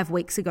 5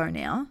 weeks ago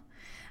now,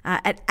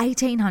 at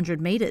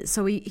 1,800 metres.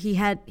 So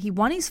he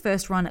won his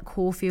first run at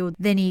Caulfield,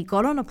 then he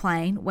got on a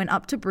plane, went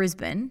up to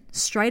Brisbane,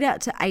 straight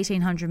out to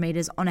 1,800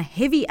 metres on a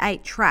heavy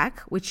 8 track,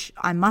 which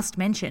I must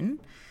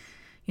mention,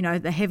 you know,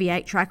 the heavy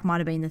 8 track might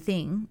have been the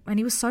thing, and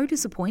he was so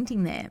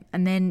disappointing there.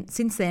 And then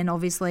since then,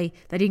 obviously,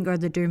 they didn't go to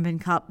the Doomben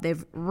Cup.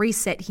 They've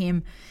reset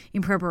him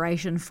in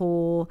preparation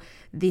for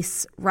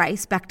this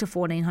race back to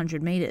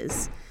 1,400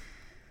 metres.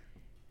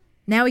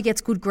 Now he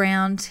gets good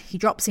ground. He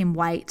drops in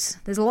weight.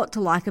 There's a lot to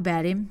like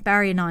about him.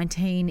 Barrier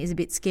 19 is a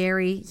bit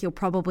scary. He'll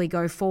probably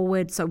go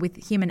forward. So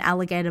with him and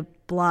Alligator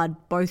Blood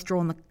both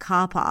drawn the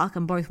car park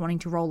and both wanting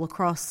to roll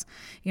across,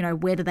 you know,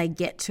 where do they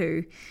get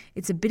to?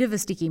 It's a bit of a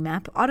sticky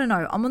map. I don't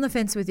know. I'm on the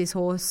fence with this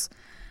horse.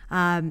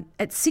 At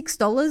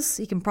 $6,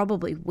 he can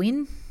probably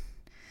win.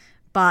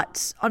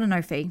 But I don't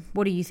know, Fee.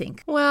 What do you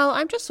think? Well,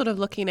 I'm just sort of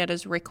looking at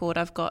his record.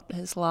 I've got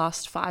his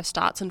last 5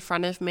 starts in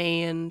front of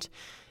me, and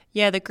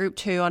yeah, the Group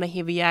 2 on a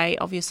heavy 8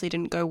 obviously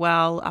didn't go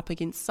well up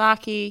against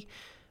Saki.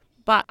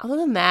 But other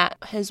than that,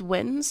 his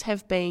wins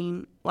have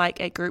been like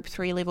at Group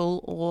 3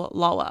 level or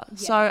lower. Yeah.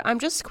 So I'm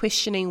just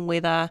questioning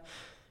whether,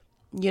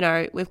 you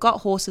know, we've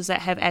got horses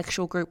that have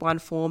actual Group 1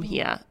 form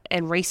here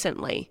and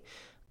recently.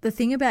 The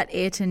thing about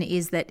Ayrton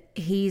is that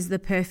he's the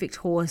perfect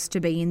horse to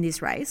be in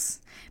this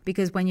race,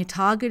 because when you're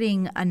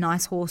targeting a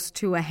nice horse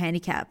to a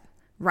handicap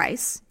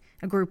race,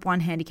 a Group 1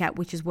 handicap,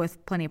 which is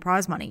worth plenty of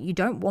prize money, you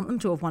don't want them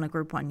to have won a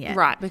Group 1 yet.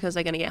 Right, because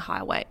they're going to get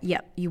higher weight.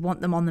 Yep, you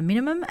want them on the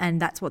minimum, and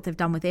that's what they've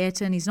done with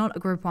Ayrton. He's not a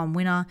Group 1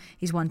 winner.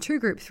 He's won 2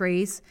 Group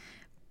 3s,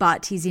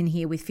 but he's in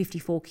here with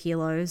 54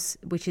 kilos,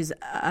 which is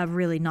a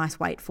really nice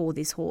weight for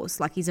this horse.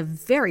 Like, he's a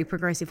very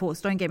progressive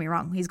horse, don't get me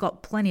wrong. He's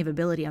got plenty of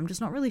ability. I'm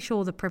just not really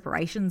sure the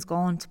preparation's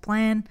gone to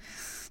plan.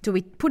 Do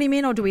we put him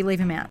in or do we leave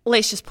him out?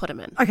 Let's just put him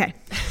in. Okay.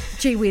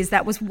 Gee whiz,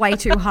 that was way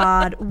too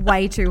hard,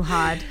 way too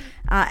hard.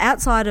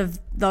 Outside of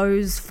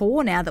those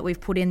 4 now that we've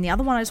put in, the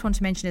other one I just want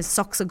to mention is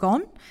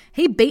Soxagon.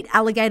 He beat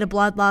Alligator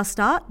Blood last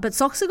start, but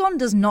Soxagon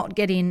does not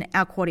get in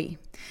our Quaddie.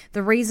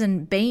 The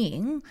reason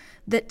being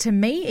that, to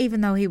me,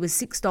 even though he was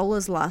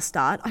 $6 last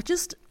start,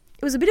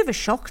 it was a bit of a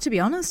shock, to be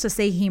honest, to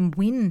see him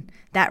win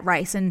that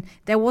race. And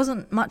there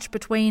wasn't much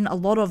between a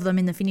lot of them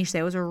in the finish.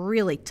 There was a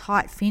really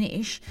tight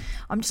finish.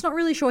 I'm just not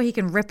really sure he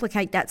can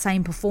replicate that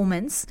same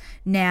performance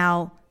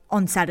now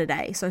on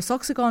Saturday. So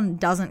Soxagon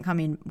doesn't come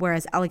in,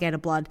 whereas Alligator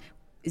Blood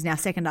is now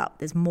second up.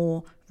 There's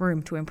more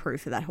room to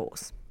improve for that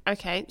horse.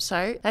 Okay,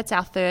 so that's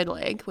our third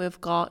leg. We've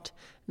got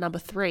number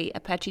 3,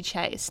 Apache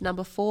Chase,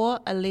 number 4,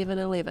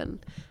 11-11,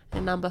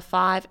 and number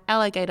 5,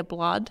 Alligator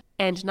Blood,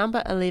 and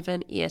number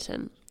 11,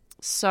 Ayrton.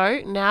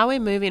 So now we're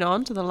moving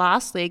on to the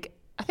last leg.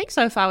 I think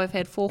so far we've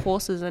had 4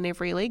 horses in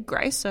every leg,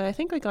 Grace, so I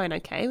think we're going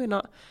okay. We're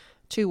not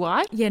too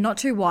wide. Yeah, not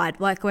too wide.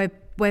 Like,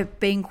 we're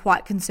being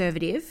quite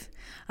conservative.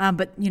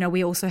 But,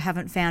 we also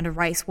haven't found a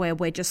race where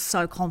we're just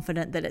so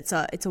confident that it's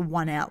a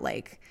 1 out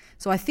leg.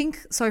 So I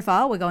think so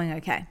far we're going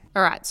okay.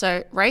 All right,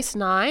 so race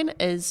 9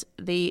 is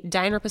the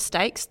Dane Ripper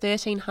Stakes,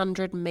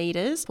 1,300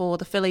 metres for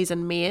the fillies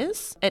and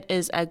mares. It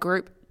is a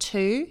Group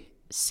 2,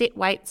 set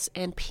weights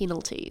and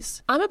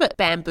penalties. I'm a bit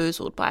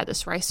bamboozled by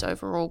this race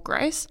overall,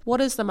 Grace.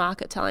 What is the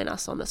market telling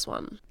us on this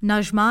one?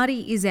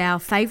 Najmati is our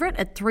favourite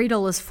at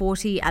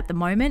 $3.40 at the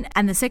moment,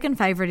 and the second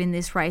favourite in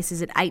this race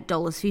is at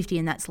 $8.50,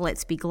 and that's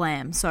Let's Be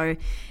Glam. So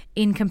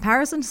in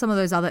comparison to some of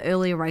those other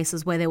earlier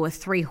races where there were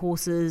 3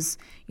 horses,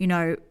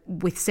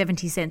 with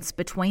 70 cents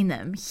between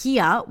them,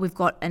 here we've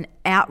got an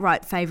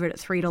outright favourite at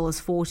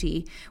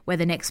 $3.40 where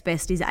the next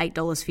best is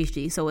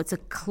 $8.50. So it's a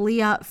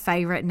clear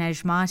favourite,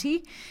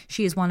 Najmati.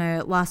 She has won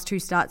her last 2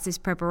 starts this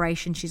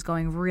preparation. She's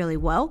going really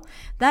well.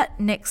 That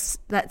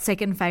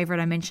second favourite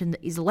I mentioned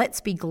is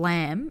Let's Be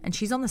Glam, and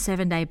she's on the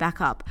 7-day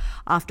backup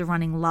after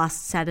running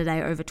last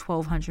Saturday over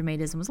 1,200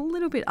 metres and was a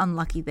little bit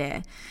unlucky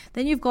there.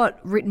 Then you've got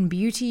Written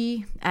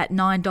Beauty at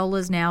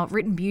 $9. Now,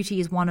 Written Beauty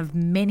is one of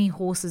many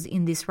horses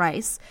in this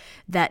race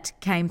that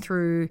came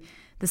through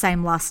the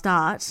same last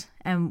start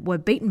and were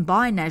beaten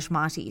by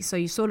Najmati. So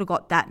you sort of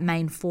got that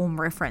main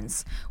form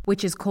reference,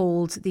 which is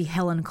called the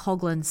Helen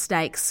Coghlan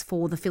Stakes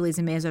for the fillies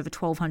and mares over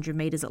 1,200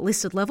 metres at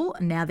listed level.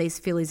 And now these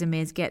fillies and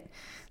mares get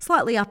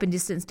slightly up in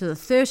distance to the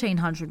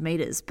 1,300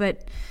 metres.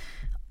 But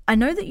I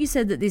know that you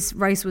said that this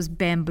race was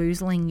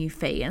bamboozling you,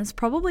 Fee, and it's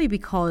probably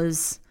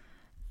because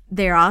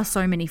there are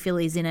so many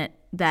fillies in it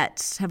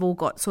that have all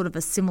got sort of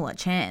a similar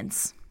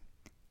chance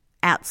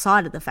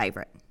outside of the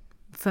favourite.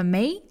 For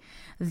me,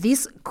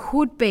 this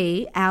could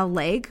be our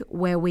leg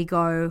where we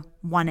go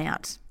 1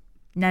 out.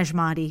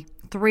 Najmati,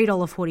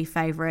 $3.40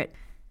 favourite.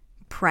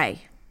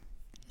 Pray.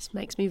 This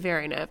makes me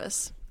very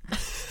nervous.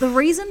 The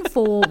reason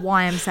for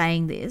why I'm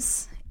saying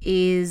this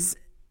is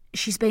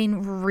she's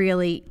been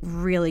really,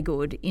 really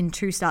good in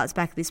 2 starts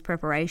back this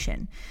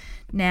preparation.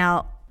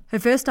 Now, her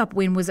first up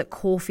win was at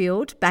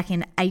Caulfield back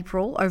in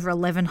April over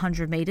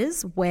 1,100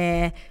 metres,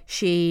 where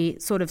she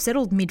sort of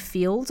settled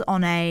midfield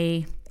on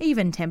a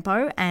even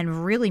tempo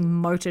and really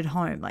motored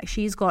home. Like,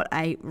 she's got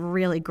a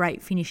really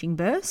great finishing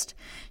burst.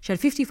 She had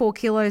 54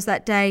 kilos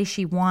that day.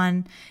 She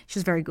won. She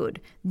was very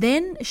good.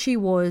 Then she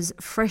was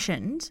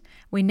freshened.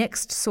 We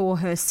next saw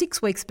her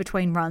 6 weeks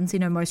between runs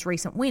in her most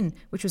recent win,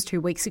 which was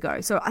 2 weeks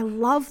ago. So I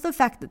love the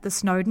fact that the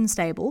Snowden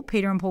stable,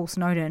 Peter and Paul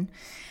Snowden,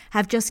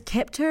 have just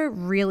kept her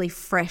really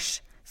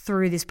fresh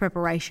through this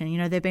preparation.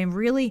 They've been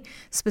really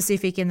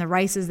specific in the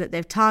races that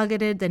they've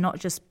targeted. They're not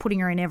just putting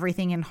her in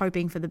everything and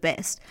hoping for the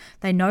best.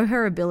 They know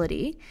her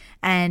ability,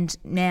 and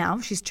now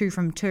she's 2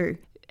 from 2.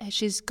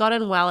 She's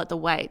gotten well at the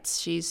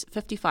weights. She's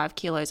 55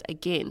 kilos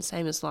again,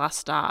 same as last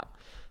start.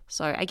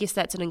 So I guess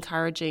that's an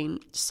encouraging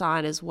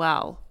sign as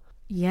well.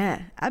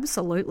 Yeah,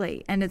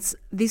 absolutely. And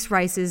this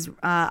race is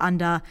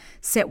under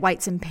set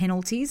weights and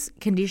penalties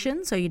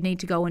conditions. So you'd need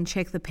to go and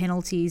check the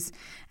penalties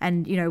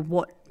and,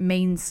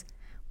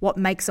 what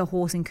makes a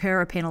horse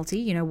incur a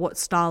penalty, what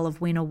style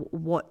of win or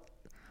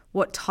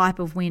what type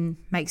of win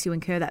makes you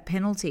incur that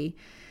penalty.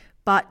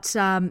 But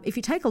if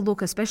you take a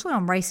look, especially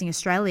on Racing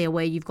Australia,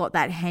 where you've got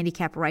that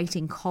handicap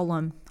rating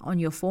column on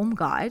your form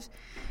guide,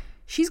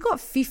 she's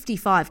got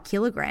 55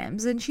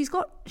 kilograms and she's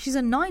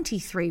a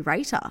 93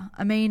 rater.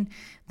 I mean,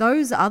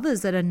 those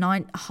others that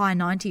are high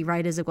 90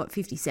 raters have got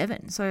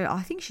 57. So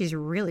I think she's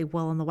really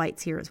well on the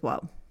weights here as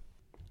well.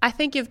 I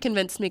think you've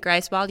convinced me,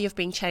 Grace. While you've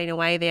been chatting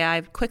away there,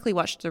 I've quickly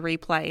watched the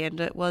replay and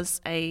it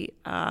was a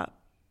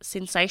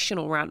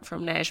sensational run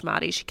from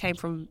Najmati. She came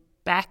from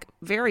back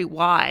very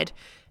wide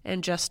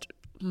and just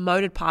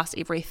motored past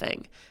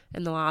everything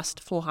in the last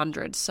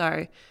 400.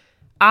 So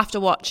after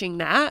watching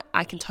that,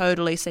 I can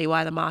totally see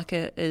why the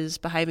market is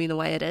behaving the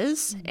way it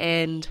is.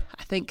 And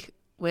I think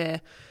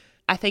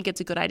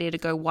it's a good idea to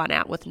go 1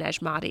 out with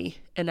Najmati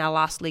in our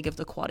last leg of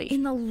the Quaddie.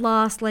 In the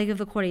last leg of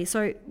the Quaddie.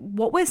 So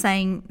what we're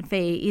saying,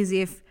 Fee, is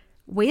if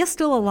we are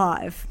still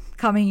alive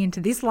coming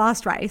into this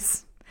last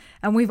race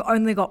and we've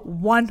only got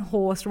 1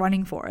 horse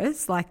running for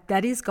us, like,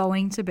 that is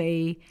going to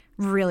be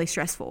really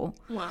stressful.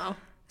 Wow.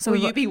 So will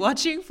you be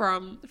watching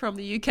from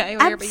the UK or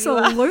wherever you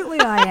are? Absolutely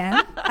I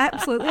am.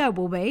 Absolutely I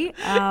will be.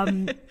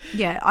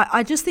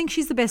 I just think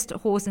she's the best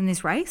horse in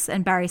this race,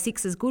 and Barrier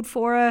 6 is good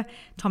for her.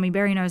 Tommy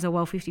Berry knows her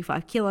well,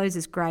 55 kilos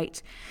is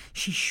great.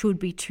 She should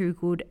be too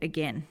good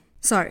again.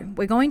 So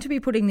we're going to be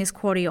putting this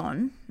Quaddie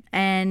on,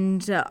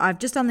 and I've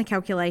just done the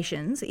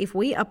calculations. If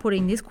we are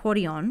putting this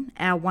Quaddie on,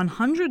 our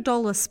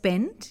 $100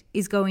 spend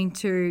is going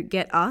to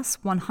get us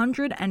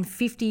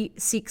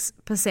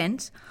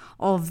 156%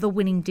 of the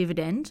winning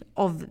dividend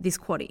of this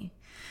Quaddie.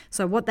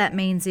 So what that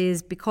means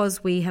is,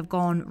 because we have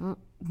gone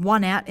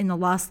 1 out in the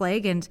last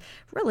leg and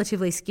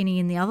relatively skinny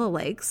in the other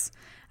legs,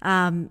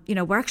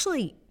 we're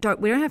actually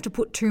we don't have to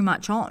put too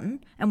much on,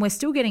 and we're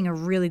still getting a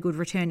really good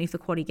return if the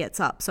Quaddie gets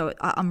up. So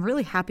I'm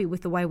really happy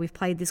with the way we've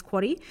played this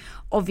Quaddie.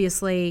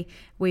 Obviously,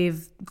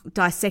 we've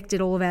dissected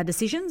all of our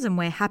decisions and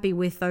we're happy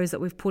with those that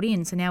we've put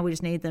in. So now we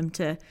just need them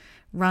to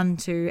run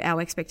to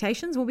our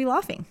expectations. We'll be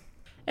laughing.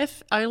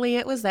 If only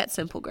it was that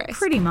simple, Grace.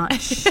 Pretty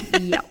much.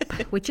 Yep.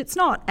 Which it's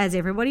not, as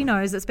everybody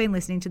knows that's been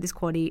listening to this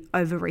Quaddie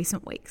over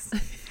recent weeks.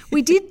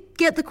 We did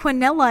get the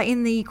Quinella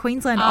in the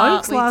Queensland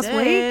Oaks last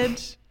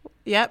week.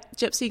 Yep,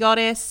 Gypsy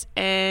Goddess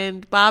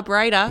and Barb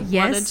Raider,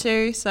 yes. 1 and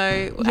 2.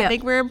 So I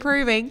think we're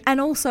improving.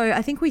 And also,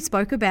 I think we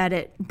spoke about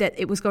it, that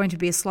it was going to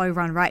be a slow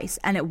run race,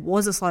 and it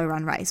was a slow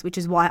run race, which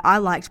is why I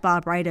liked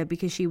Barb Raider,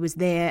 because she was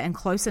there and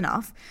close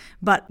enough.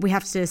 But we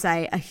have to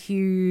say a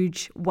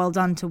huge well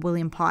done to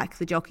William Pike,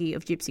 the jockey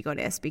of Gypsy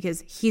Goddess,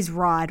 because his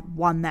ride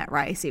won that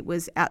race. It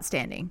was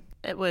outstanding.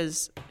 It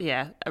was,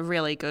 a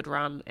really good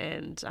run,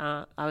 and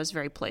I was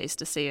very pleased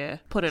to see her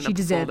put in a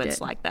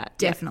performance like that.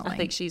 Definitely. Yeah, I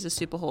think she's a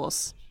super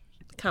horse.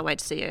 Can't wait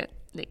to see her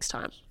next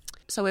time.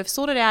 So we've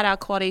sorted out our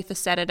Quaddie for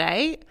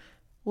Saturday.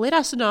 Let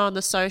us know on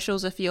the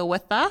socials if you're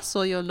with us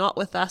or you're not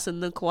with us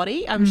in the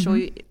Quaddie. I'm sure,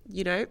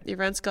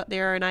 everyone's got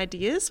their own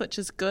ideas, which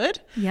is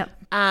good. Yep.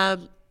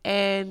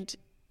 And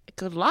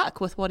good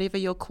luck with whatever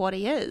your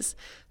Quaddie is.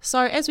 So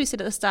as we said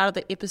at the start of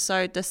the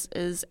episode, this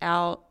is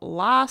our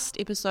last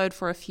episode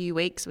for a few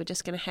weeks. We're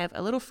just going to have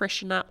a little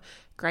freshen up.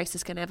 Grace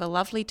is going to have a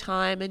lovely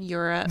time in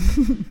Europe.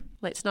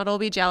 Let's not all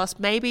be jealous.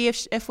 Maybe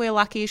if we're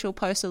lucky, she'll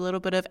post a little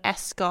bit of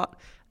Ascot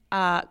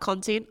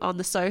content on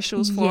the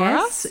socials for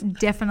us. Yes,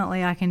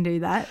 definitely I can do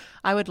that.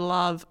 I would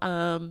love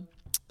a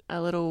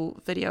little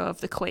video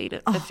of the Queen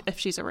if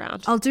she's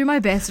around. I'll do my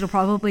best. It'll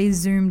probably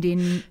zoomed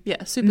in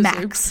super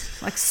max,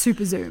 zoom. like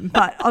super zoom,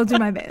 but I'll do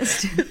my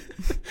best.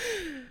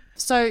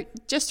 So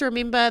just to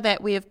remember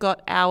that we have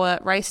got our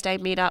race day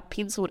meetup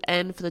penciled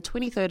in for the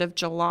 23rd of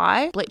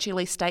July,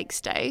 Bletchley Stakes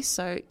Day.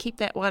 So keep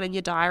that one in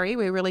your diary.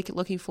 We're really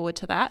looking forward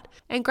to that.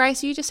 And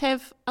Grace, you just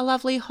have a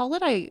lovely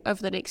holiday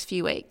over the next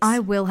few weeks. I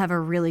will have a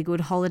really good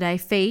holiday.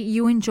 Fee,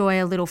 you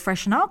enjoy a little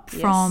freshen up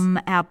from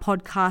our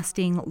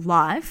podcasting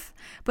life.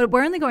 But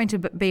we're only going to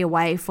be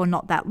away for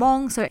not that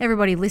long. So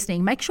everybody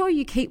listening, make sure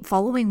you keep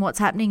following what's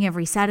happening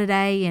every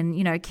Saturday and,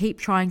 keep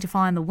trying to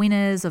find the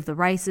winners of the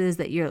races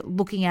that you're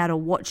looking at or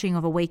watching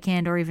of a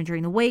weekend or even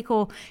during the week,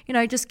 or,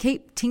 just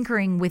keep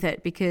tinkering with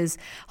it, because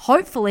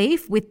hopefully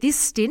with this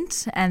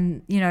stint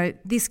and,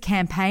 this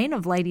campaign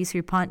of Ladies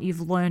Who Punt,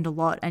 you've learned a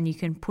lot and you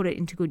can put it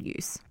into good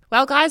use.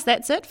 Well, guys,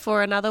 that's it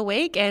for another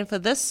week and for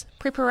this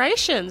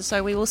preparation.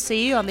 So we will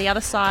see you on the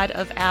other side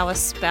of our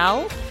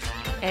spell.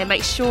 And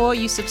make sure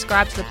you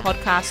subscribe to the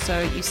podcast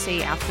so you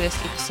see our first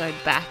episode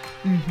back.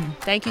 Mm-hmm.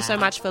 Thank you so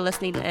much for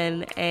listening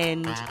in,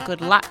 and good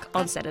luck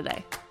on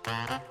Saturday.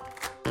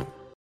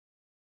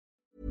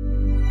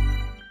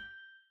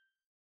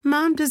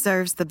 Mom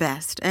deserves the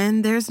best,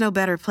 and there's no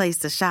better place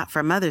to shop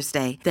for Mother's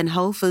Day than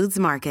Whole Foods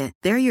Market.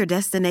 They're your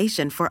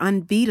destination for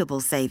unbeatable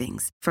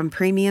savings, from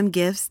premium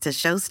gifts to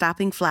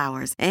show-stopping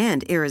flowers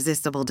and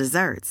irresistible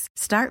desserts.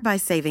 Start by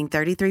saving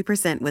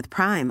 33% with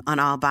Prime on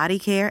all body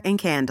care and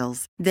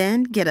candles.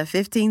 Then get a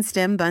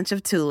 15-stem bunch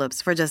of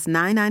tulips for just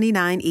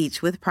 $9.99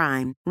 each with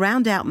Prime.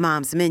 Round out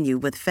Mom's menu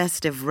with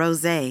festive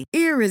rosé,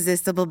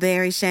 irresistible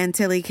berry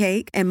chantilly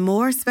cake, and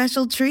more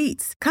special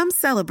treats. Come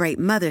celebrate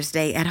Mother's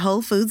Day at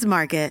Whole Foods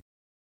Market.